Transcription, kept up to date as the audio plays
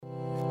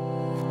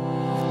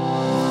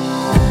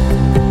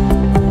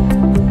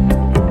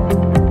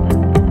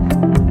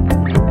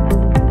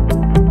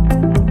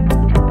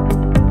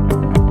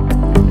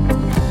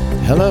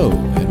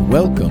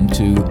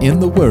to In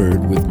the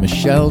Word with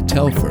Michelle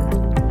Telfer.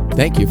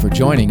 Thank you for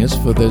joining us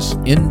for this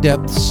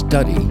in-depth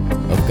study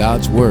of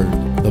God's Word,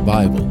 the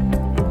Bible.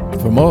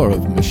 For more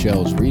of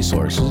Michelle's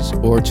resources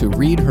or to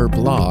read her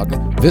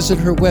blog, visit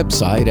her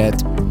website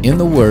at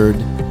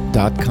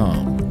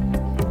intheword.com.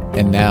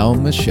 And now,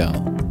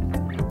 Michelle.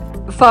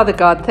 Father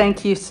God,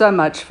 thank you so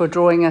much for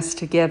drawing us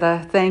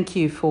together. Thank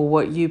you for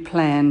what you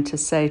plan to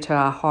say to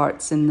our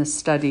hearts in this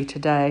study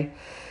today.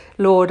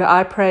 Lord,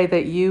 I pray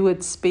that you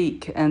would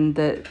speak and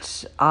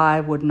that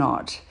I would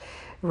not.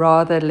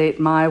 Rather, let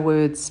my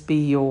words be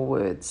your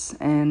words.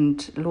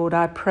 And Lord,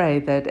 I pray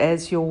that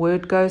as your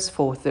word goes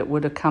forth, it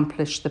would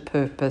accomplish the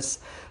purpose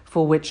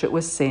for which it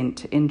was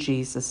sent. In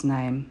Jesus'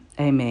 name,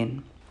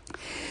 amen.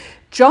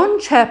 John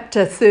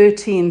chapter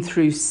 13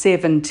 through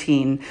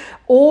 17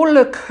 all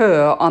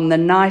occur on the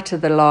night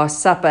of the Last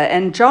Supper,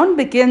 and John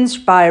begins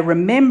by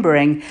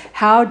remembering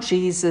how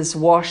Jesus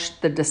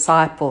washed the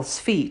disciples'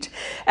 feet.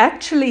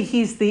 Actually,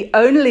 he's the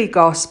only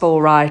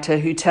gospel writer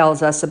who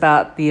tells us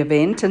about the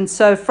event, and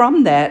so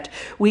from that,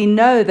 we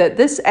know that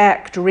this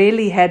act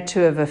really had to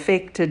have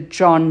affected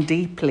John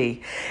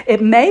deeply. It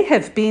may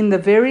have been the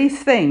very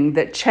thing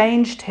that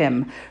changed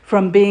him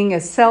from being a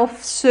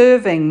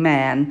self-serving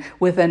man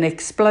with an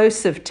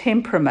explosive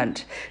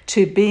temperament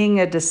to being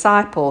a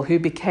disciple who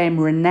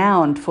became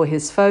renowned for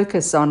his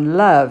focus on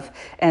love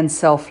and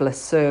selfless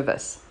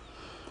service.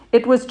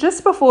 It was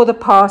just before the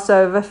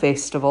Passover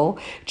festival.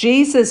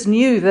 Jesus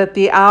knew that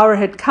the hour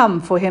had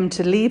come for him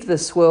to leave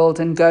this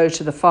world and go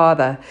to the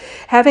Father.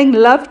 Having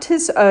loved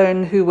his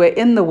own who were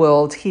in the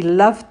world, he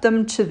loved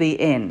them to the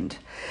end.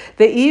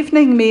 The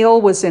evening meal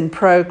was in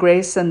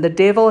progress, and the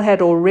devil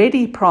had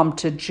already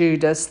prompted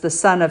Judas, the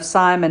son of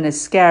Simon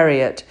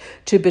Iscariot,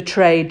 to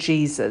betray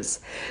Jesus.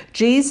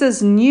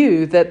 Jesus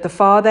knew that the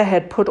Father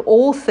had put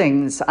all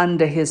things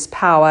under his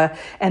power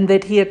and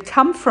that he had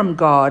come from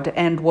God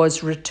and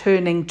was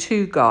returning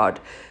to God.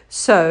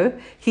 So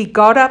he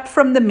got up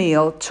from the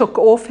meal, took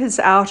off his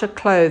outer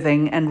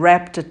clothing, and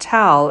wrapped a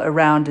towel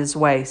around his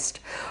waist.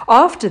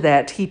 After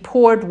that, he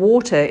poured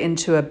water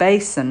into a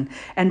basin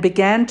and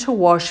began to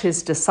wash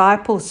his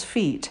disciples'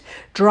 feet,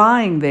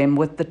 drying them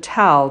with the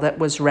towel that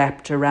was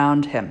wrapped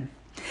around him.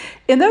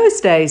 In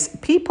those days,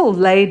 people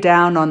lay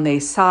down on their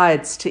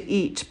sides to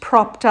eat,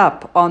 propped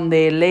up on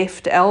their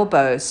left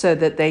elbow so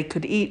that they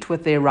could eat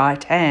with their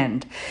right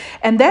hand.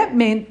 And that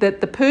meant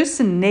that the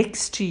person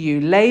next to you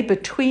lay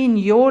between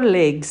your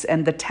legs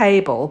and the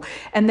table,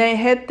 and they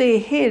had their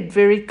head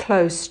very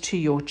close to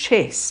your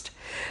chest.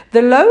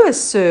 The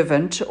lowest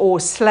servant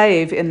or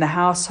slave in the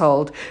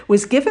household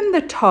was given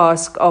the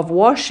task of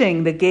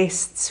washing the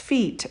guests'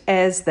 feet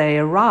as they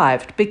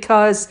arrived,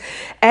 because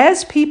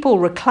as people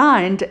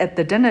reclined at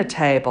the dinner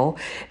table,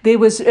 there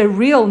was a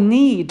real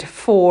need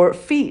for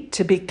feet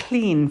to be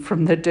clean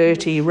from the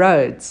dirty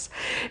roads.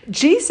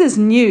 Jesus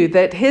knew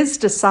that his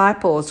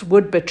disciples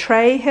would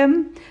betray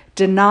him,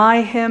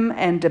 deny him,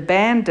 and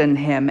abandon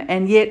him.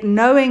 And yet,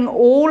 knowing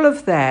all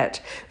of that,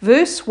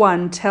 verse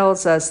 1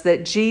 tells us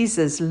that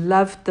Jesus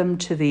loved them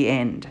to the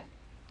end.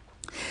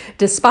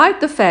 Despite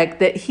the fact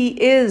that he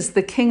is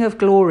the King of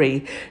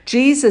glory,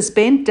 Jesus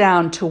bent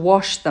down to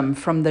wash them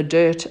from the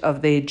dirt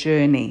of their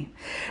journey.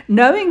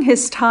 Knowing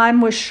his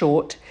time was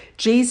short,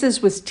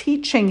 Jesus was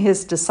teaching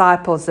his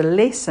disciples a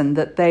lesson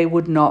that they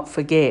would not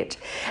forget.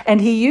 And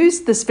he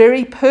used this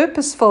very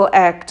purposeful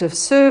act of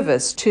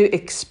service to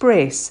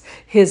express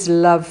his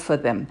love for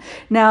them.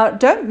 Now,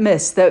 don't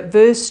miss that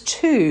verse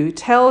 2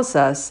 tells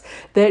us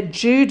that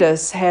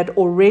Judas had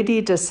already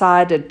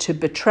decided to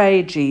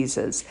betray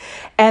Jesus.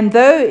 And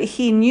though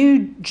he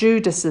knew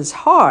Judas's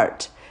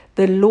heart,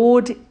 the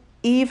Lord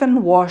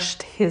even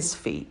washed his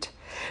feet.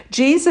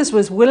 Jesus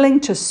was willing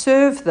to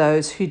serve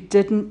those who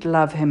didn't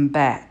love him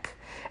back.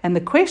 And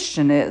the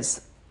question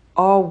is,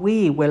 are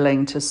we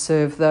willing to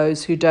serve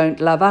those who don't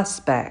love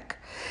us back?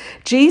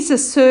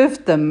 Jesus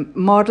served them,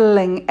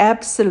 modeling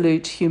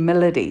absolute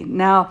humility.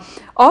 Now,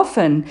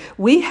 often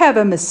we have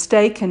a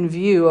mistaken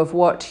view of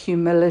what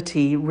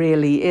humility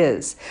really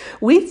is.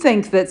 We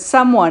think that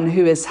someone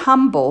who is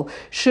humble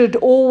should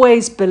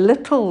always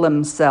belittle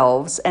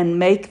themselves and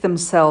make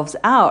themselves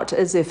out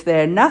as if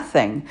they're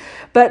nothing.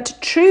 But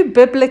true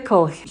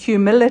biblical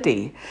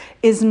humility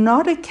is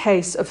not a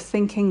case of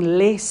thinking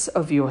less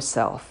of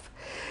yourself.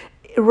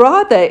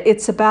 Rather,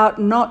 it's about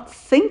not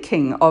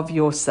thinking of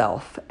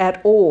yourself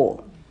at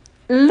all.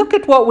 Look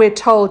at what we're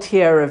told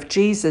here of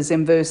Jesus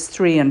in verse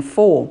 3 and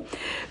 4.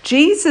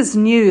 Jesus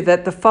knew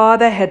that the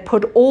Father had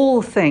put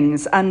all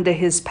things under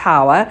his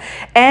power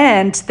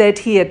and that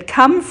he had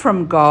come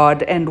from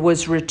God and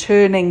was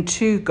returning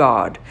to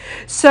God.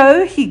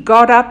 So he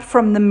got up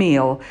from the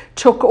meal,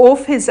 took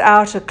off his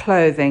outer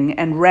clothing,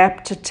 and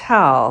wrapped a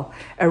towel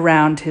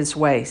around his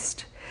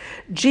waist.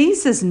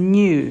 Jesus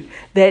knew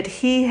that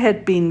he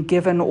had been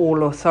given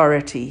all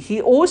authority.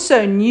 He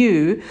also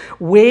knew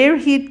where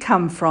he'd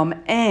come from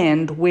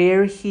and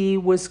where he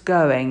was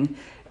going.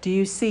 Do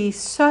you see?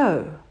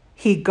 So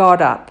he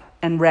got up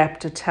and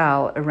wrapped a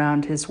towel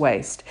around his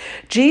waist.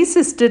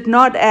 Jesus did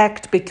not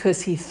act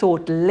because he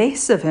thought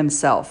less of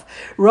himself.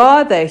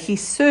 Rather, he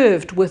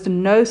served with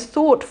no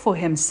thought for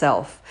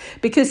himself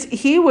because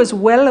he was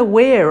well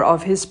aware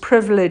of his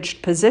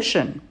privileged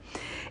position.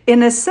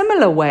 In a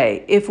similar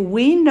way, if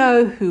we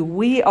know who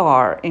we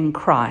are in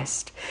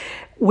Christ,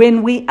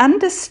 when we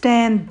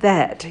understand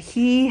that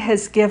he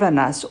has given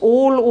us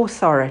all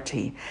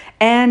authority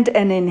and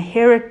an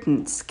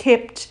inheritance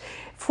kept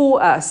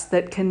for us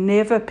that can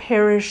never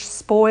perish,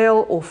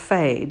 spoil, or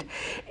fade,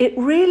 it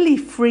really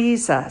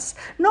frees us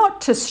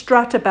not to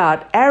strut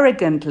about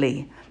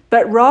arrogantly,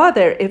 but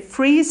rather it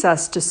frees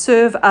us to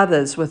serve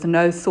others with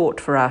no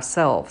thought for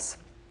ourselves.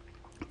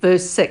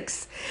 Verse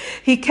 6,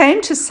 he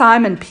came to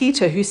Simon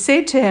Peter, who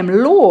said to him,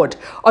 "Lord,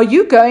 are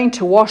you going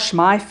to wash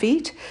my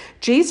feet?"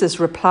 Jesus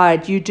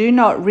replied, "You do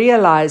not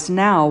realize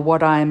now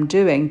what I am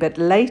doing, but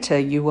later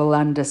you will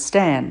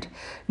understand."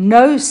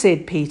 "No,"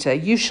 said Peter,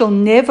 "you shall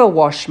never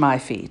wash my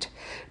feet."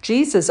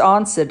 Jesus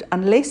answered,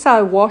 "Unless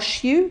I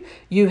wash you,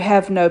 you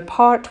have no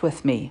part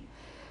with me."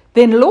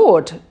 "Then,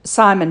 Lord,"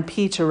 Simon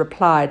Peter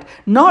replied,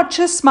 "not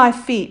just my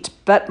feet,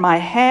 but my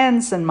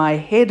hands and my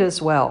head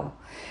as well."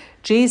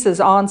 Jesus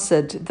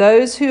answered,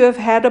 "Those who have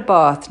had a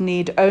bath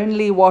need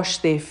only wash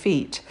their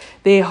feet.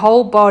 Their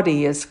whole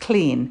body is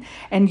clean,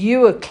 and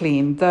you are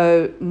clean,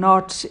 though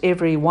not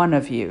every one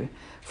of you."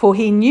 For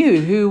he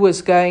knew who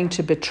was going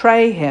to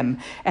betray him,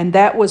 and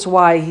that was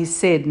why he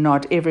said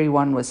not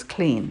everyone was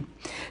clean.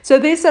 So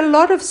there's a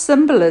lot of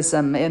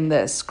symbolism in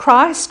this.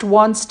 Christ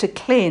wants to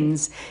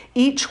cleanse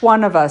each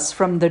one of us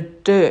from the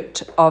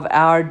dirt of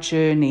our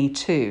journey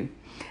too.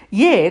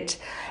 Yet,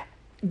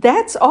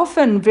 that's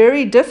often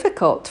very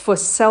difficult for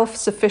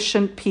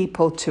self-sufficient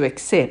people to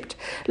accept.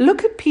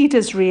 Look at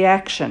Peter's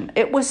reaction.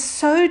 It was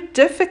so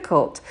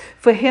difficult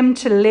for him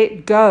to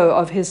let go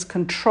of his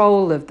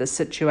control of the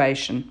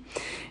situation.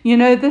 You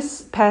know,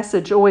 this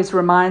passage always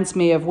reminds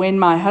me of when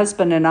my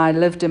husband and I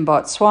lived in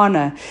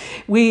Botswana.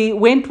 We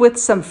went with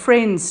some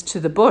friends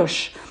to the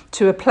bush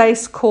to a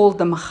place called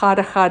the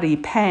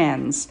Mchadachadi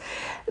Pans.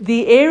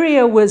 The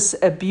area was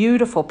a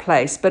beautiful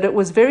place, but it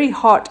was very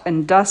hot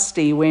and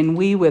dusty when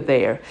we were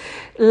there.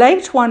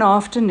 Late one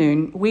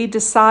afternoon, we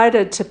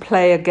decided to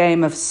play a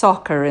game of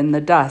soccer in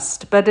the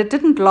dust, but it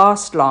didn't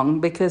last long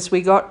because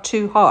we got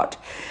too hot.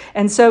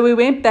 And so we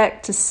went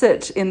back to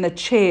sit in the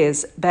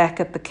chairs back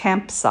at the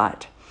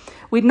campsite.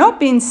 We'd not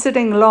been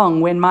sitting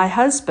long when my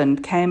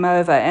husband came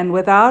over, and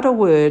without a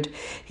word,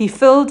 he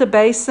filled a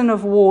basin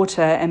of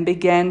water and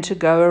began to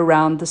go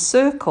around the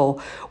circle,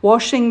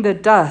 washing the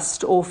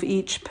dust off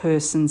each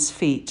person's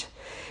feet.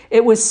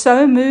 It was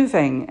so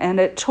moving, and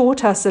it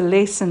taught us a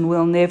lesson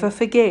we'll never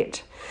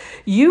forget.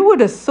 You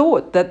would have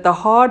thought that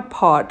the hard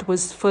part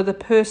was for the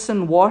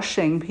person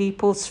washing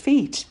people's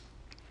feet.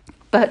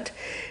 But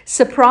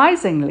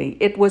surprisingly,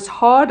 it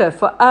was harder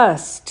for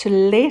us to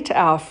let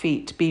our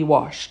feet be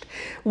washed.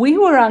 We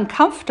were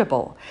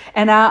uncomfortable,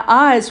 and our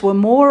eyes were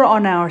more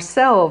on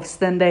ourselves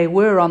than they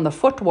were on the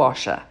foot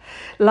washer.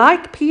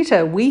 Like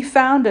Peter, we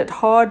found it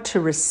hard to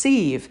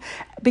receive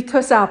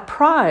because our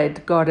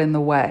pride got in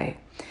the way.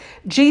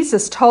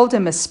 Jesus told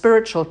him a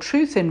spiritual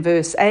truth in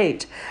verse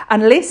 8,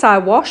 "Unless I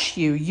wash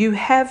you, you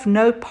have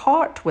no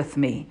part with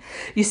me."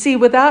 You see,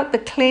 without the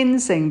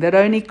cleansing that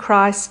only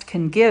Christ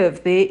can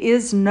give, there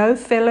is no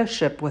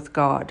fellowship with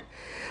God.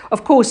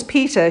 Of course,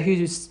 Peter,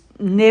 who's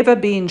never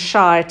been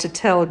shy to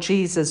tell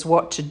Jesus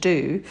what to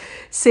do,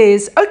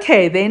 says,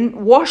 "Okay,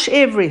 then wash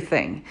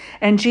everything."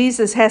 And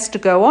Jesus has to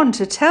go on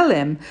to tell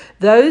him,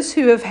 "Those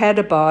who have had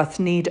a bath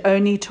need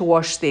only to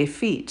wash their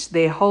feet.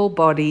 Their whole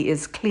body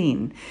is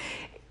clean."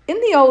 In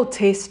the Old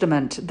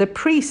Testament, the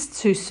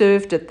priests who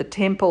served at the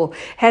temple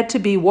had to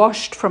be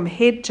washed from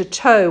head to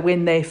toe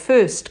when they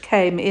first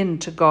came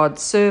into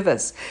God's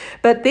service.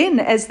 But then,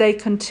 as they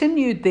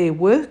continued their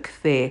work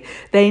there,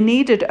 they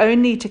needed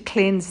only to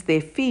cleanse their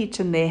feet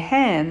and their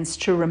hands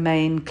to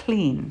remain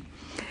clean.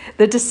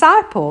 The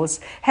disciples,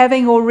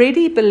 having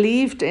already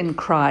believed in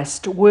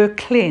Christ, were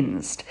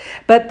cleansed.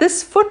 But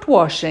this foot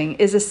washing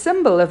is a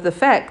symbol of the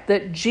fact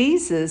that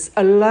Jesus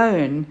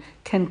alone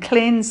can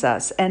cleanse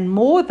us. And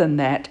more than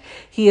that,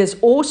 he is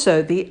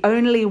also the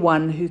only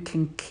one who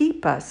can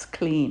keep us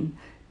clean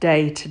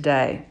day to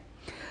day.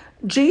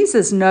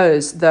 Jesus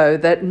knows, though,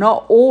 that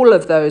not all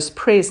of those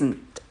present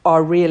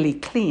are really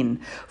clean,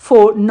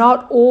 for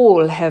not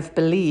all have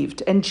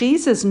believed. And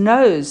Jesus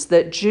knows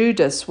that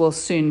Judas will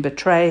soon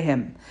betray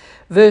him.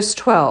 Verse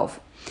 12,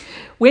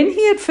 when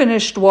he had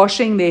finished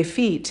washing their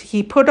feet,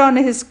 he put on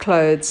his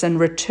clothes and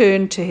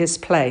returned to his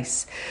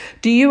place.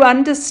 "Do you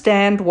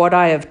understand what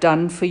I have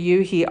done for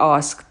you?" he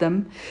asked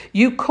them.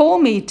 "You call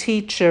me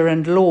teacher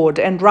and Lord,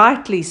 and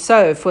rightly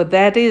so, for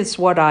that is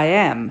what I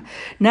am.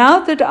 Now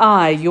that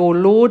I, your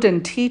Lord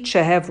and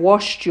teacher, have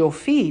washed your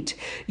feet,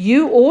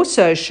 you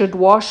also should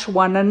wash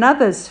one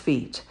another's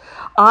feet.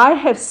 I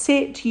have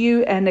set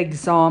you an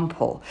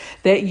example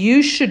that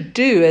you should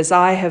do as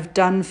I have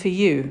done for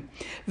you.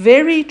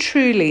 Very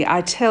truly, I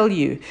tell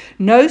you,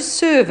 no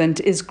servant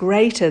is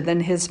greater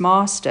than his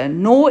master,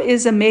 nor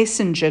is a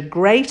messenger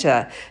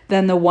greater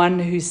than the one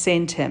who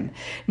sent him.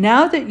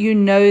 Now that you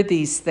know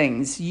these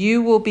things,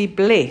 you will be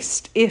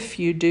blessed if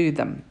you do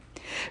them.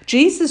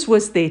 Jesus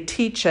was their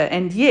teacher,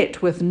 and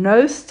yet with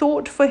no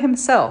thought for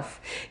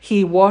himself,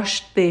 he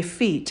washed their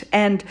feet.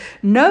 And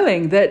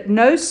knowing that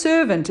no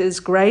servant is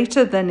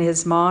greater than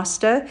his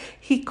master,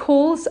 he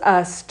calls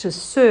us to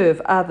serve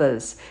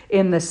others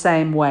in the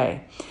same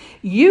way.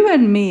 You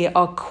and me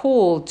are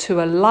called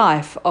to a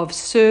life of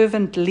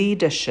servant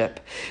leadership,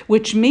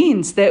 which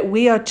means that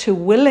we are to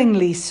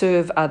willingly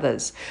serve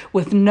others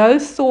with no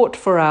thought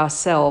for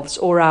ourselves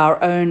or our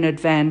own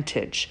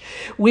advantage.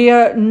 We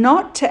are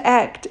not to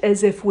act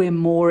as if we're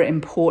more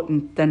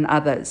important than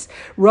others.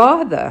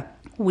 Rather,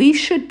 we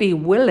should be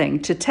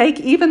willing to take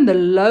even the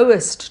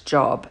lowest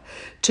job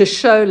to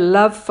show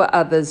love for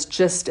others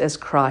just as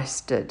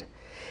Christ did.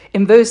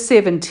 In verse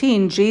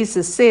 17,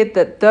 Jesus said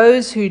that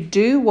those who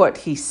do what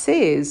he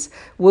says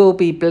will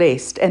be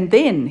blessed. And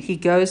then he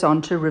goes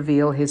on to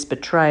reveal his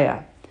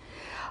betrayer.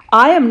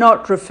 I am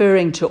not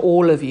referring to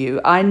all of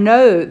you. I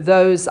know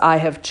those I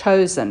have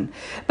chosen.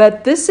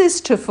 But this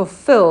is to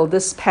fulfill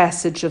this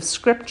passage of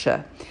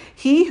Scripture.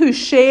 He who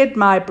shared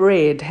my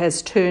bread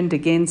has turned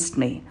against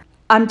me.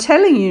 I'm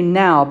telling you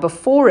now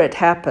before it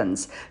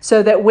happens,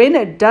 so that when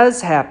it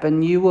does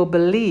happen, you will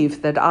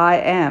believe that I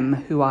am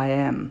who I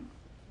am.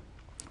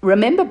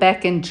 Remember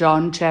back in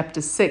John chapter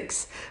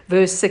 6,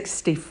 verse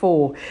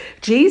 64,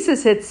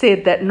 Jesus had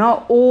said that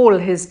not all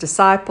his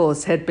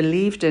disciples had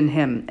believed in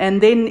him.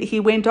 And then he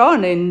went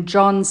on in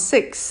John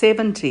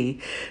 6:70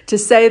 to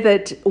say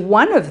that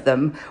one of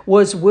them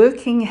was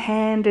working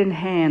hand in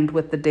hand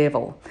with the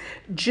devil.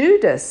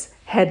 Judas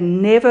had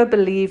never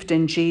believed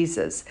in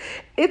Jesus.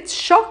 It's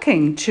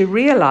shocking to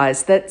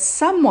realize that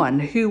someone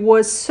who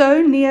was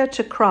so near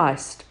to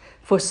Christ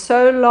for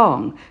so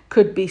long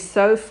could be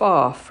so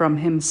far from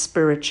him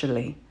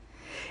spiritually.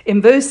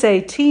 In verse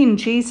 18,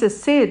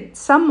 Jesus said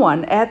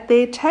someone at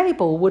their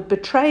table would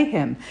betray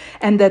him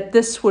and that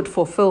this would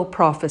fulfill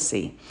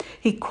prophecy.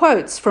 He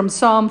quotes from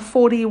Psalm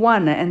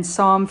 41 and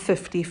Psalm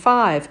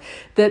 55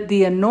 that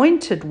the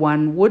anointed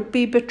one would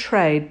be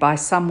betrayed by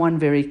someone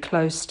very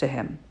close to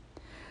him.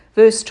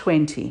 Verse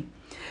 20.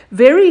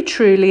 Very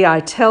truly,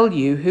 I tell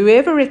you,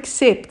 whoever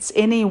accepts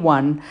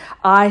anyone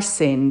I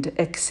send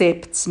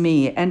accepts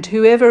me, and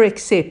whoever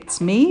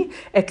accepts me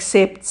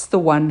accepts the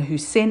one who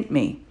sent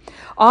me.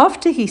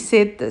 After he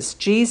said this,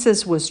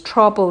 Jesus was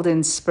troubled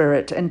in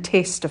spirit and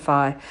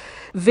testified,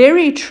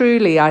 very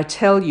truly, I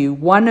tell you,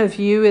 one of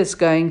you is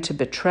going to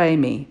betray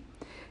me.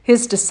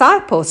 His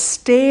disciples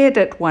stared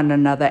at one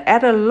another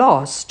at a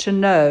loss to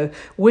know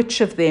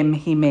which of them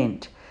he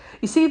meant.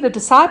 You see, the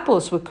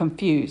disciples were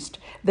confused.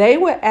 They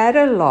were at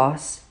a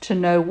loss to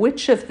know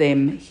which of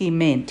them he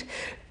meant.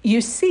 You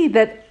see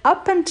that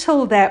up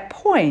until that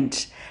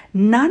point,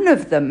 none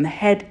of them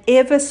had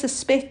ever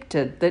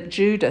suspected that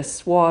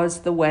Judas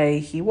was the way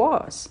he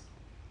was.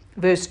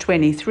 Verse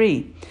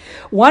 23,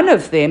 one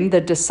of them,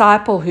 the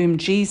disciple whom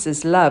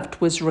Jesus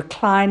loved, was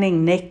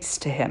reclining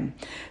next to him.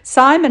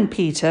 Simon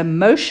Peter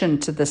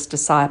motioned to this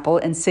disciple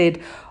and said,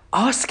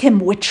 "Ask him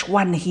which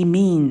one he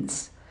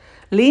means."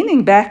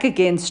 Leaning back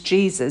against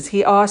Jesus,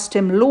 he asked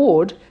him,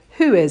 "Lord,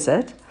 who is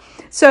it?"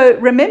 So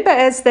remember,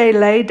 as they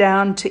lay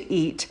down to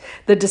eat,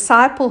 the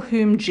disciple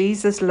whom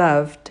Jesus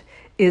loved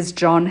is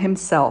John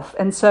himself.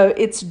 And so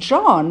it's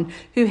John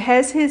who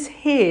has his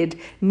head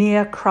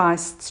near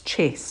Christ's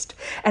chest.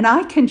 And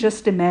I can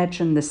just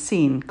imagine the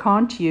scene,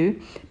 can't you?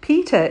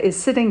 Peter is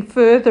sitting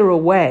further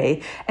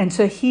away, and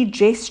so he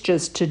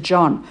gestures to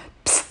John.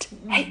 "Psst,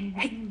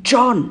 hey,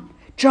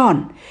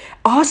 John,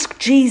 ask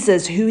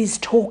Jesus who he's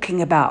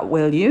talking about,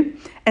 will you?"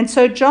 And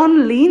so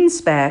John leans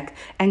back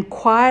and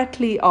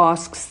quietly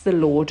asks the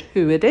Lord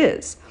who it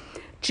is.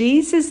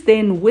 Jesus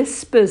then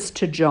whispers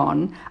to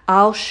John,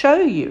 "I'll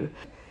show you.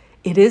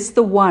 It is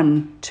the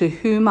one to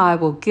whom I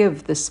will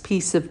give this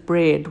piece of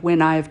bread when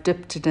I have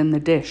dipped it in the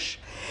dish."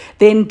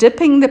 Then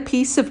dipping the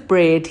piece of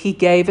bread, he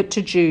gave it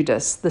to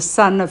Judas, the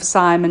son of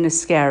Simon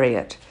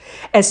Iscariot.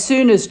 As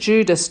soon as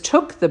Judas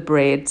took the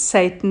bread,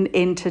 Satan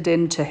entered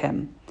into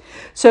him.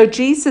 So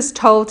Jesus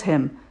told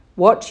him,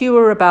 "What you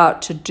are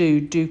about to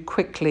do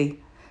quickly."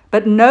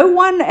 But no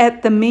one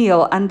at the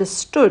meal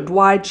understood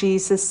why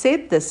Jesus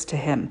said this to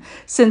him.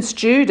 Since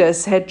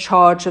Judas had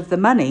charge of the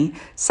money,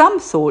 some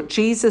thought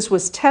Jesus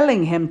was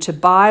telling him to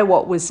buy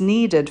what was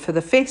needed for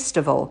the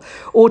festival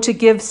or to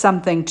give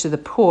something to the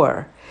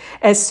poor.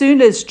 As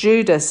soon as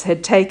Judas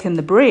had taken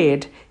the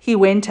bread, he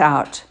went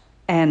out,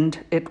 and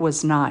it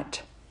was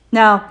night.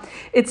 Now,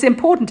 it's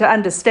important to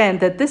understand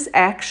that this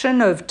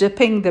action of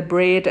dipping the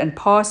bread and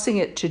passing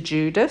it to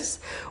Judas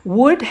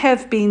would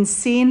have been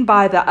seen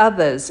by the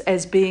others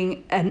as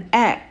being an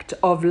act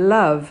of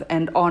love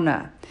and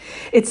honor.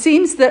 It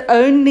seems that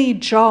only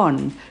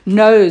John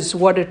knows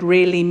what it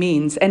really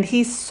means, and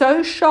he's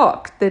so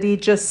shocked that he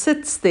just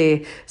sits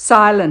there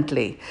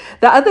silently.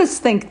 The others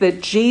think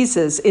that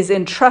Jesus is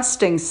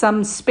entrusting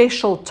some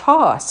special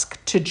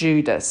task to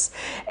Judas,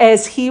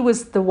 as he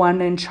was the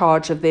one in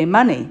charge of their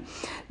money.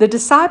 The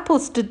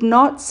disciples did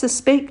not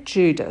suspect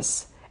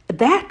Judas.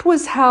 That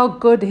was how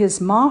good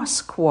his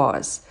mask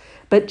was,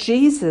 but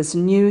Jesus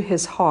knew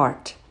his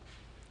heart.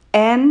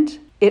 And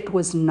it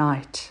was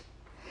night.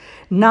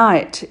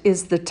 Night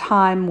is the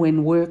time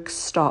when work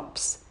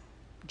stops,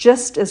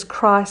 just as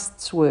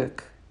Christ's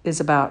work is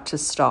about to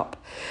stop.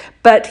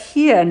 But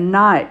here,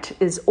 night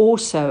is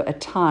also a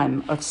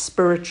time of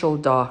spiritual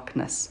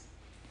darkness.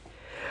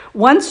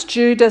 Once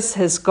Judas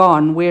has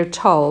gone, we're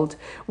told,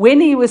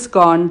 when he was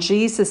gone,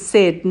 Jesus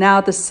said,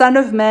 "Now the Son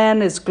of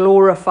Man is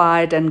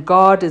glorified, and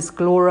God is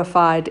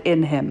glorified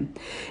in him.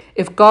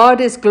 If God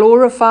is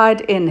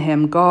glorified in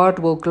him, God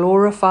will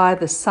glorify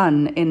the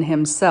Son in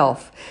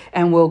himself,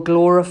 and will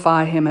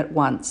glorify him at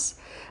once.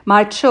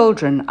 My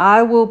children,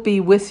 I will be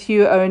with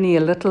you only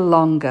a little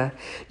longer.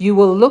 You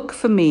will look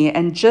for me,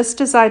 and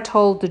just as I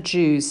told the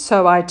Jews,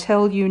 so I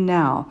tell you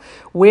now,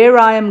 where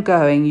I am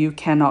going, you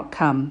cannot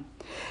come.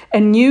 A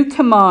new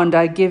command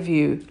I give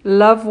you,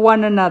 love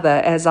one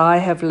another as I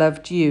have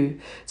loved you,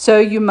 so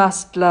you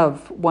must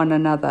love one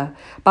another.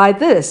 By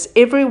this,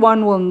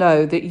 everyone will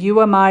know that you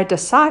are my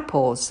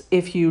disciples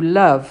if you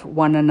love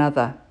one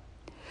another."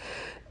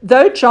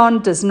 Though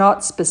John does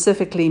not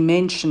specifically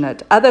mention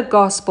it, other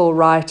gospel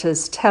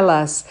writers tell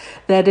us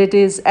that it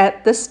is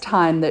at this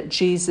time that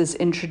Jesus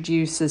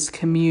introduces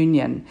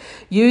communion,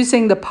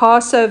 using the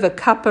Passover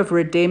cup of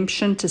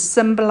redemption to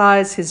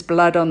symbolize his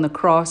blood on the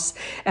cross,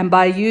 and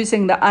by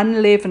using the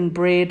unleavened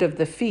bread of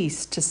the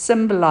feast to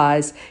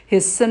symbolize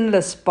his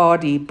sinless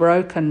body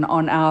broken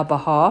on our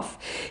behalf.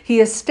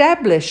 He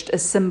established a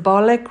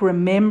symbolic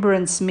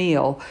remembrance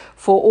meal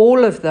for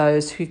all of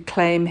those who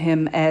claim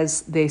him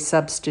as their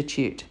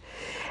substitute.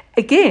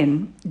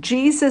 Again,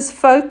 Jesus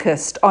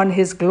focused on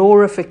his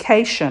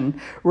glorification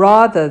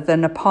rather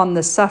than upon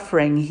the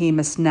suffering he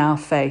must now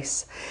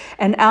face.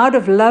 And out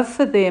of love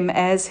for them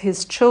as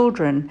his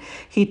children,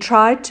 he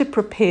tried to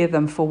prepare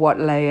them for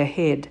what lay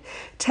ahead,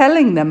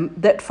 telling them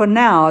that for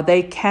now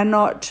they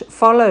cannot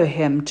follow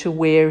him to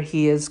where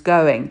he is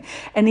going.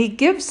 And he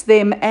gives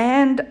them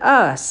and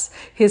us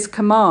his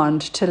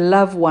command to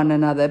love one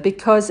another,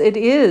 because it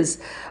is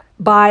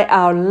by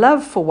our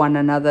love for one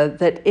another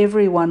that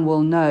everyone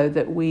will know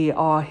that we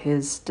are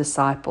his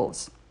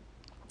disciples.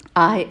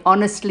 I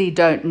honestly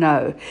don't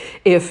know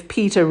if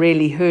Peter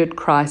really heard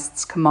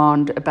Christ's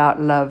command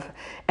about love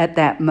at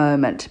that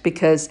moment,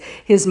 because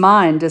his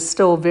mind is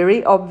still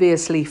very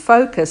obviously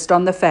focused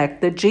on the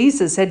fact that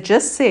Jesus had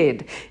just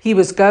said he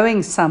was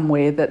going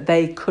somewhere that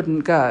they couldn't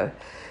go.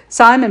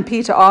 Simon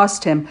Peter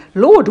asked him,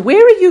 "Lord,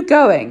 where are you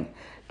going?"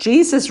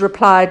 Jesus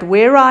replied,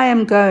 "Where I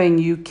am going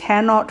you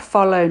cannot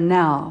follow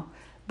now,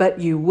 but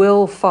you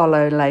will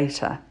follow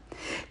later."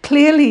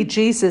 Clearly,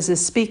 Jesus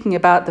is speaking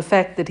about the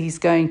fact that he's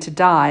going to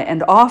die,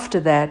 and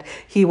after that,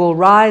 he will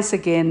rise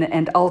again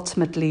and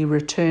ultimately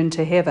return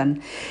to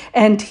heaven.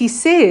 And he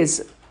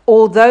says,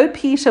 although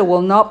Peter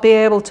will not be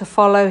able to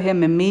follow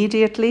him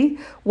immediately,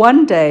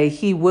 one day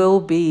he will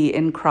be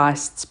in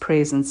Christ's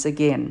presence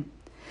again.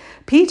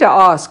 Peter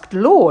asked,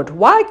 "Lord,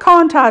 why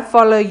can't I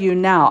follow you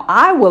now?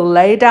 I will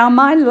lay down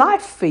my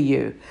life for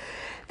you."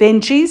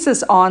 Then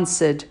Jesus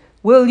answered,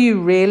 "Will you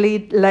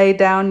really lay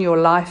down your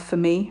life for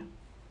me?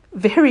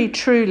 Very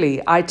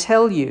truly, I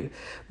tell you,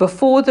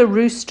 before the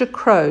rooster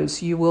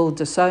crows, you will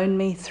disown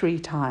me 3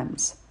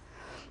 times.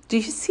 Do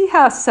you see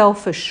how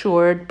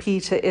self-assured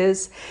Peter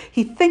is?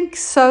 He thinks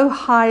so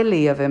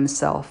highly of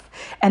himself,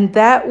 and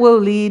that will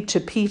lead to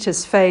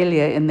Peter's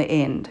failure in the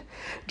end.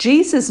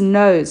 Jesus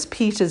knows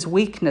Peter's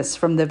weakness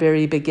from the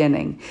very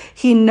beginning.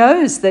 He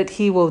knows that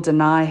he will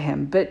deny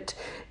him, but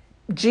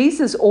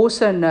Jesus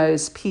also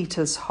knows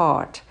Peter's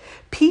heart.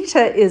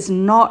 Peter is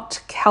not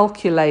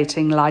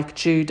calculating like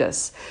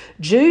Judas.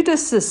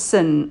 Judas's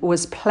sin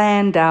was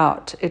planned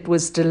out. It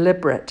was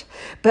deliberate.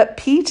 But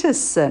Peter's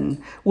sin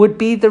would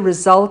be the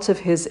result of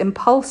his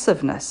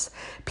impulsiveness.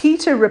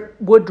 Peter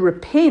would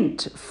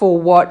repent for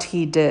what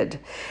he did,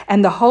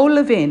 and the whole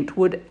event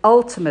would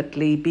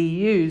ultimately be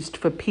used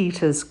for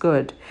Peter's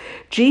good.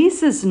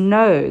 Jesus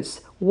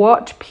knows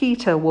what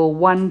Peter will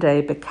one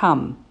day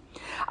become.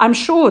 I'm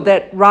sure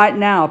that right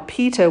now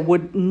Peter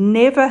would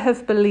never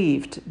have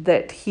believed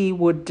that he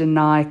would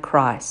deny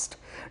Christ.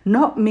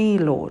 "Not me,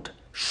 Lord.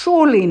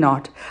 Surely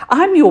not.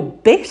 I'm your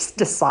best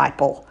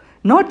disciple,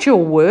 not your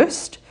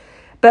worst."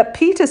 But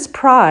Peter's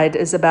pride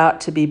is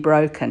about to be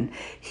broken.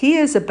 He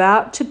is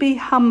about to be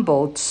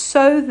humbled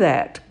so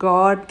that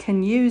God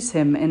can use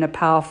him in a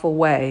powerful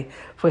way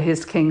for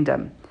his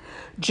kingdom.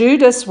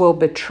 Judas will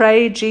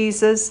betray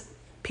Jesus.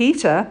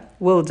 Peter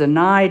will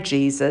deny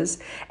Jesus,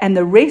 and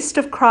the rest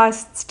of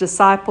Christ's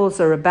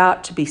disciples are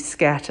about to be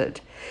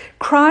scattered.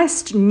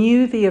 Christ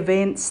knew the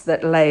events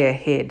that lay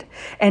ahead,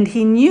 and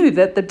he knew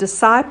that the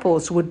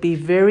disciples would be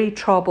very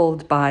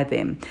troubled by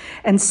them.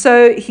 And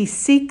so he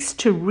seeks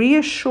to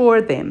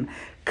reassure them,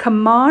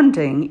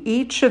 commanding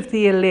each of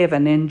the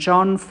 11 in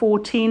John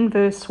 14,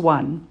 verse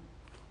 1,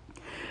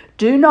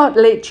 "Do not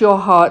let your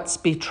hearts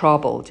be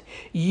troubled.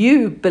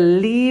 You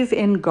believe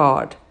in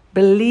God.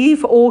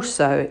 Believe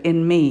also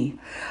in me.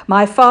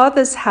 My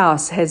Father's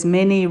house has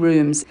many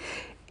rooms.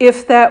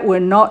 If that were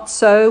not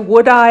so,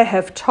 would I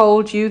have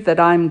told you that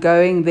I'm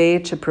going there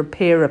to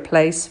prepare a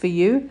place for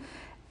you?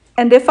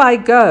 And if I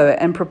go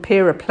and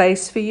prepare a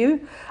place for you,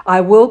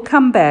 I will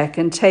come back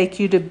and take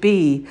you to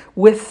be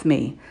with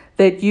me,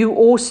 that you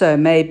also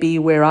may be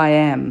where I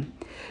am.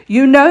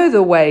 You know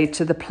the way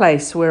to the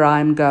place where I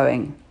am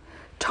going."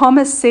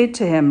 Thomas said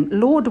to him,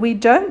 "Lord, we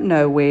don't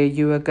know where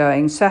you are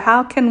going, so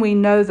how can we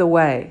know the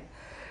way?"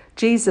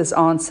 Jesus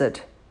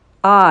answered,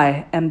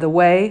 "I am the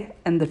way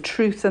and the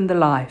truth and the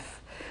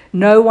life.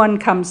 No one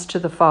comes to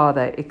the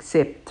Father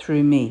except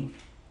through me."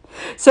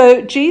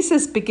 So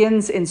Jesus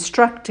begins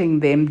instructing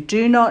them,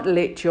 do not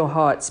let your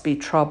hearts be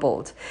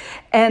troubled.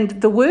 And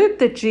the word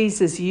that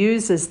Jesus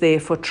uses there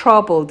for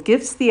troubled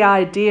gives the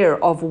idea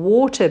of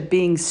water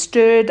being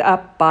stirred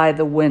up by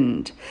the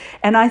wind.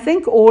 And I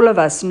think all of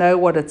us know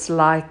what it's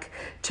like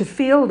to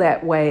feel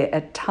that way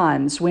at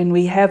times when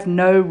we have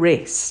no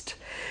rest.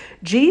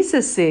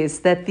 Jesus says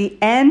that the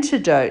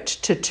antidote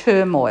to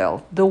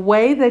turmoil, the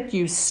way that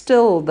you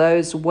still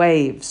those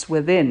waves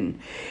within,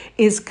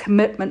 is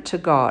commitment to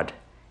God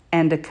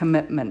and a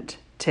commitment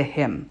to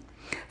him.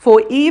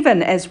 For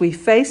even as we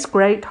face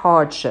great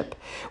hardship,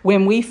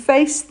 when we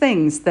face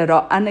things that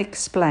are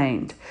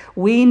unexplained,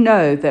 we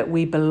know that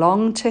we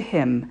belong to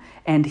him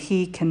and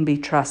he can be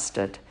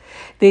trusted.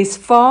 There's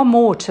far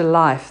more to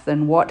life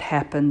than what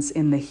happens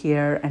in the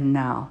here and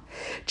now.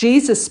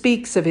 Jesus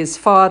speaks of his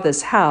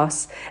Father's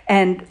house,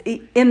 and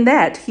in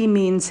that he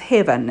means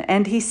heaven.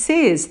 And he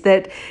says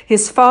that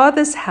his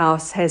Father's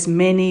house has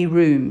many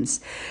rooms.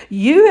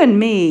 You and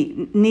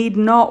me need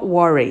not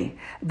worry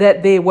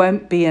that there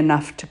won't be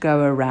enough to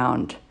go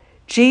around.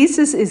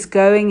 Jesus is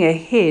going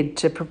ahead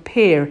to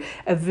prepare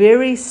a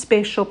very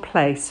special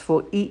place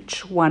for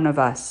each one of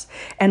us.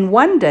 And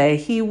one day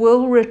he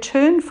will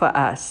return for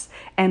us,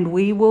 and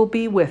we will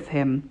be with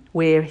him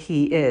where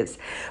he is.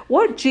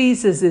 What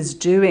Jesus is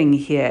doing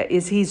here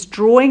is he's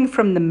drawing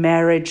from the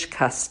marriage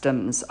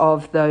customs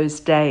of those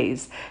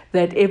days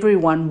that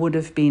everyone would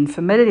have been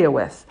familiar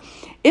with.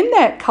 In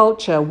that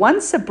culture,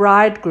 once a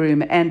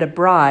bridegroom and a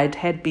bride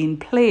had been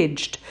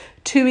pledged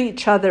to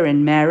each other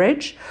in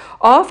marriage,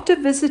 after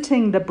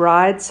visiting the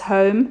bride's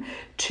home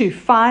to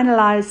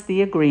finalize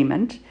the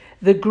agreement,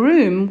 the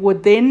groom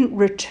would then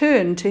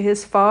return to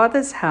his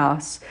father's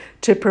house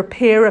to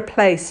prepare a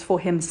place for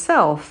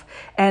himself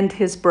and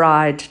his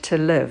bride to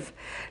live.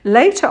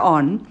 Later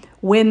on,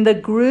 when the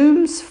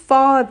groom's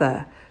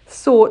father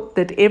thought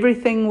that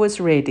everything was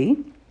ready,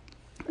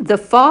 the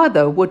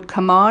father would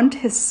command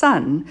his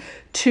son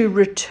to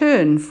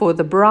return for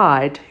the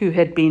bride who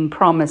had been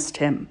promised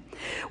him.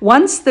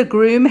 Once the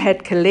groom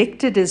had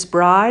collected his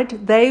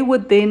bride, they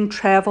would then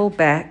travel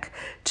back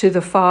to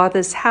the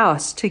father's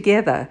house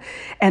together,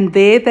 and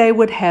there they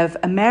would have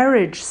a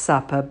marriage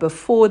supper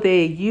before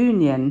their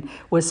union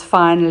was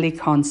finally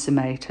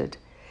consummated.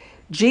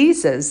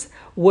 Jesus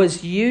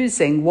was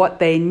using what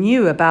they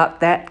knew about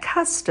that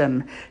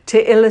custom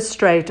to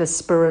illustrate a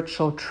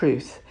spiritual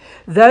truth.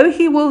 Though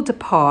he will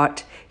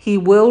depart, he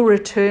will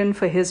return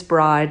for his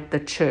bride, the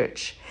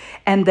church,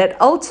 and that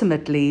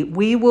ultimately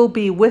we will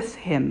be with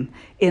him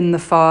in the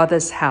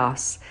Father's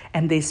house,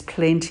 and there's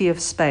plenty of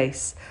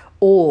space.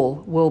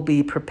 All will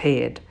be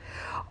prepared.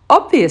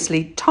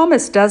 Obviously,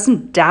 Thomas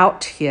doesn't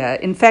doubt here.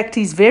 In fact,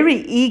 he's very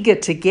eager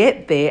to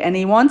get there, and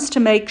he wants to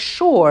make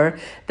sure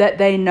that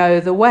they know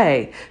the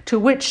way, to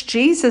which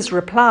Jesus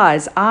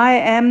replies, "I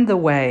am the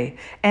way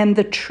and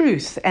the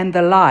truth and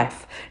the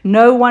life.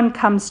 No one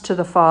comes to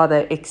the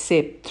Father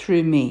except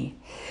through me."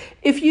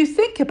 If you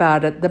think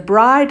about it, the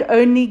bride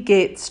only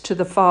gets to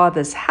the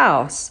Father's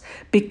house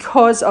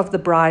because of the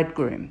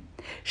bridegroom.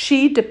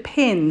 She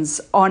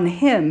depends on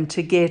him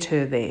to get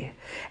her there.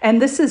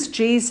 And this is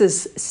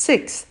Jesus'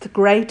 sixth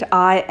great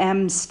I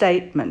am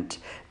statement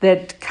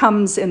that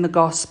comes in the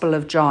Gospel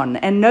of John.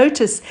 And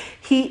notice,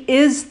 he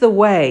is the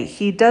way.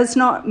 He does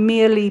not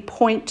merely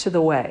point to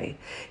the way.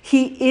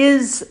 He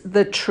is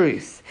the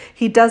truth.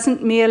 He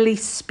doesn't merely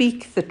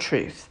speak the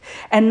truth.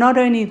 And not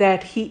only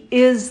that, he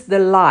is the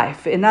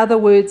life. In other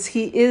words,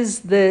 he is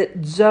the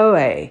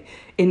Zoe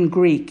in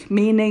Greek,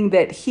 meaning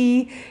that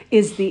he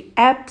is the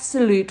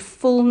absolute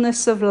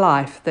fullness of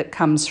life that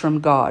comes from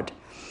God.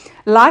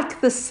 Like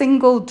the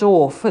single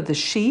door for the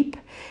sheep,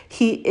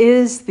 he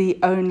is the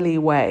only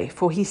way.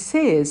 For he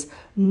says,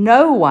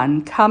 "No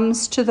one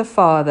comes to the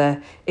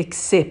Father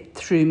except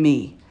through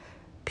me."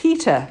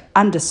 Peter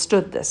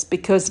understood this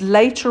because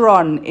later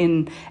on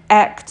in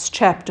Acts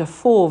chapter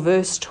 4,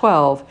 verse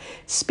 12,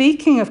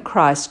 speaking of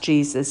Christ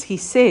Jesus, he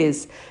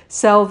says,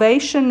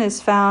 "Salvation is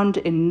found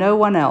in no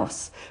one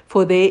else,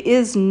 for there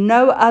is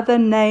no other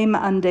name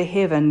under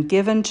heaven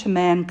given to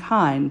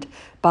mankind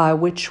by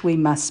which we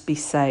must be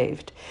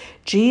saved."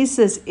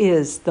 Jesus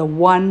is the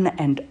one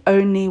and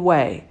only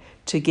way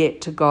to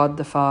get to God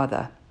the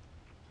Father.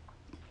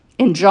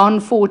 In John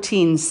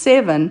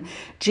 14:7,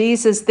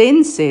 Jesus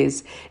then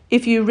says,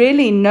 "If you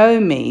really know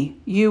me,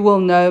 you will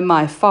know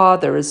my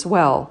Father as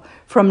well.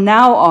 From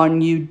now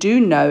on, you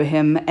do know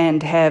him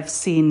and have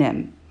seen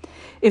him."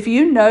 If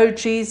you know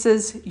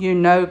Jesus, you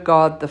know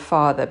God the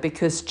Father,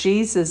 because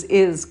Jesus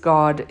is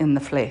God in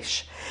the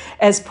flesh.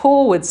 As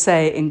Paul would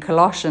say in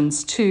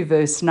Colossians 2,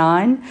 verse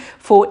 9,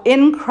 "For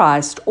in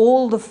Christ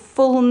all the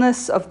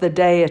fullness of the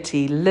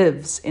deity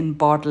lives in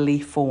bodily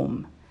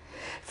form."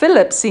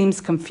 Philip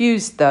seems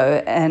confused,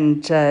 though,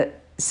 and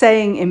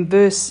saying in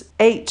verse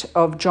 8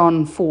 of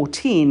John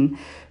 14,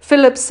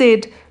 Philip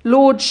said,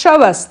 "Lord, show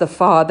us the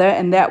Father,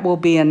 and that will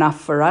be enough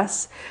for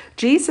us."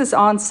 Jesus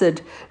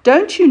answered,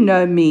 "Don't you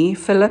know me,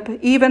 Philip,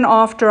 even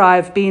after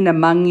I've been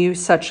among you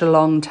such a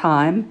long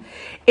time?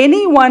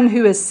 Anyone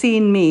who has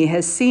seen me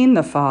has seen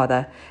the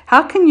Father.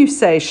 How can you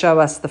say, 'Show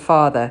us the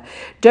Father'?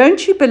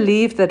 Don't you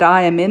believe that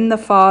I am in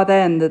the Father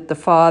and that the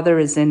Father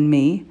is in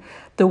me?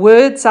 The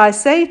words I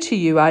say to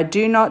you, I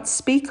do not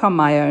speak on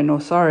my own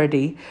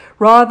authority.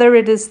 Rather,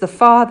 it is the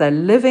Father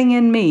living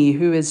in me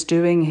who is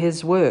doing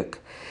his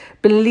work.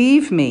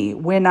 Believe me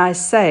when I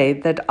say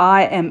that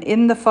I am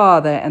in the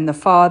Father and the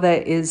Father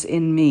is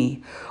in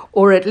me,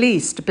 or at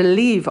least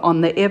believe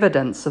on the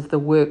evidence of the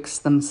works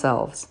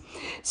themselves."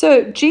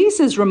 So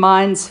Jesus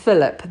reminds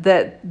Philip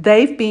that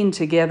they've been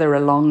together a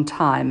long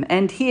time,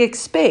 and he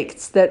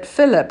expects that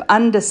Philip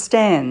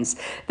understands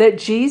that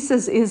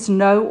Jesus is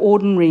no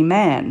ordinary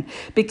man,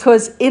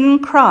 because in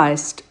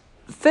Christ,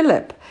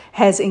 Philip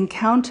has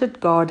encountered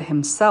God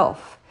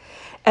himself.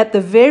 At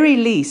the very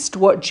least,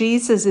 what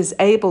Jesus is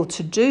able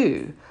to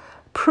do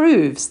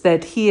proves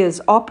that he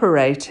is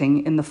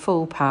operating in the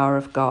full power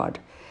of God.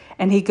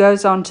 And he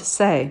goes on to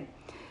say,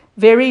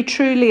 "Very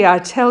truly I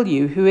tell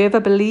you, whoever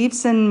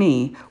believes in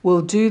me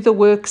will do the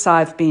works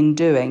I've been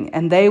doing,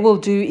 and they will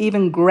do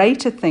even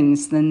greater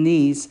things than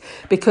these,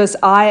 because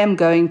I am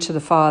going to the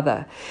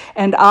Father.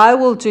 And I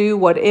will do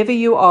whatever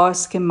you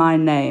ask in my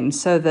name,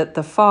 so that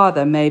the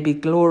Father may be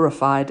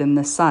glorified in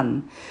the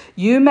Son.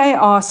 You may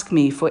ask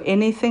me for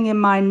anything in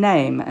my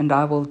name, and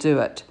I will do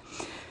it."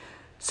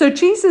 So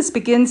Jesus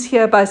begins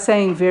here by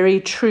saying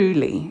very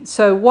truly.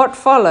 So what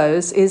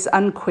follows is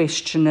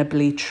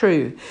unquestionably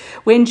true.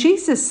 When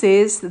Jesus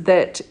says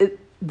that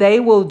they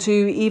will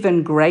do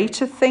even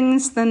greater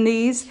things than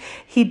these,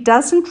 he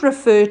doesn't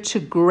refer to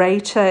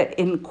greater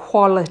in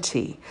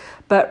quality,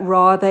 but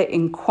rather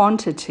in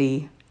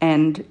quantity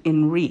and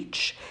in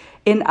reach.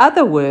 In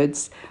other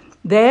words,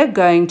 they're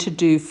going to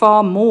do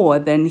far more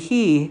than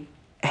he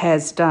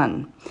has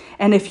done.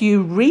 And if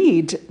you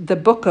read the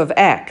book of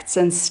Acts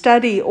and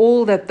study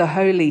all that the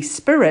Holy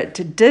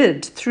Spirit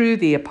did through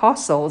the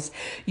apostles,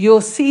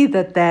 you'll see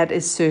that that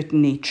is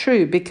certainly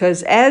true,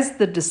 because as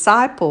the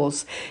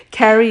disciples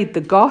carried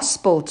the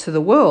gospel to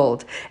the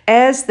world,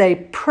 as they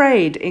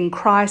prayed in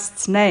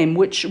Christ's name,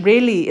 which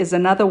really is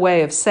another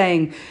way of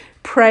saying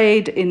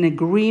prayed in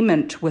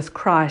agreement with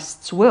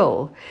Christ's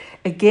will,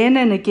 again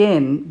and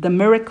again the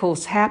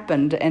miracles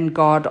happened and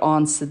God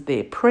answered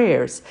their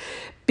prayers.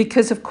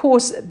 Because, of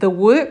course, the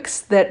works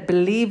that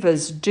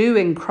believers do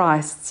in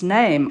Christ's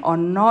name are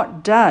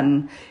not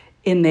done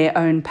in their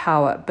own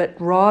power, but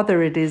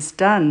rather it is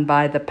done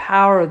by the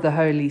power of the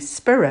Holy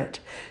Spirit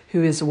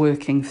who is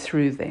working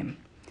through them.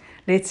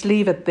 Let's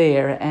leave it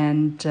there,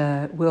 and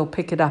we'll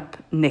pick it up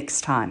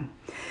next time.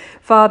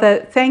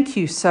 Father, thank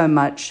you so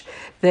much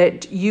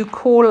that you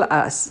call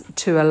us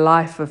to a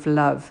life of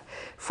love,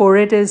 for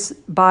it is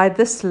by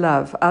this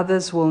love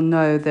others will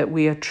know that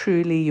we are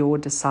truly your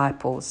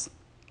disciples.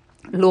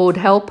 Lord,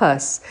 help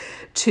us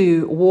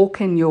to walk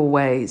in your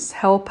ways.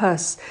 Help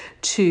us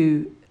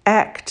to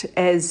act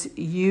as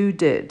you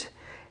did,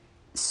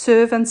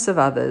 servants of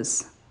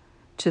others,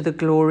 to the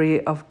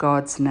glory of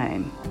God's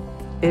name.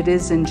 It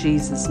is in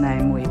Jesus'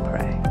 name we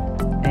pray.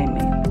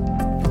 Amen.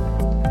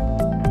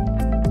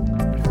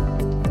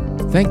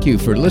 Thank you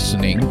for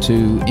listening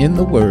to In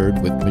the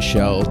Word with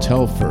Michelle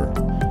Telfer.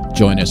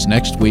 Join us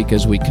next week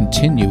as we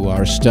continue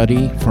our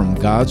study from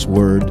God's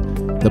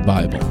Word, the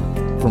Bible.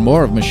 For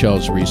more of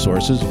Michelle's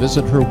resources,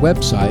 visit her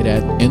website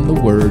at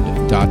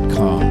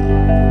intheword.com.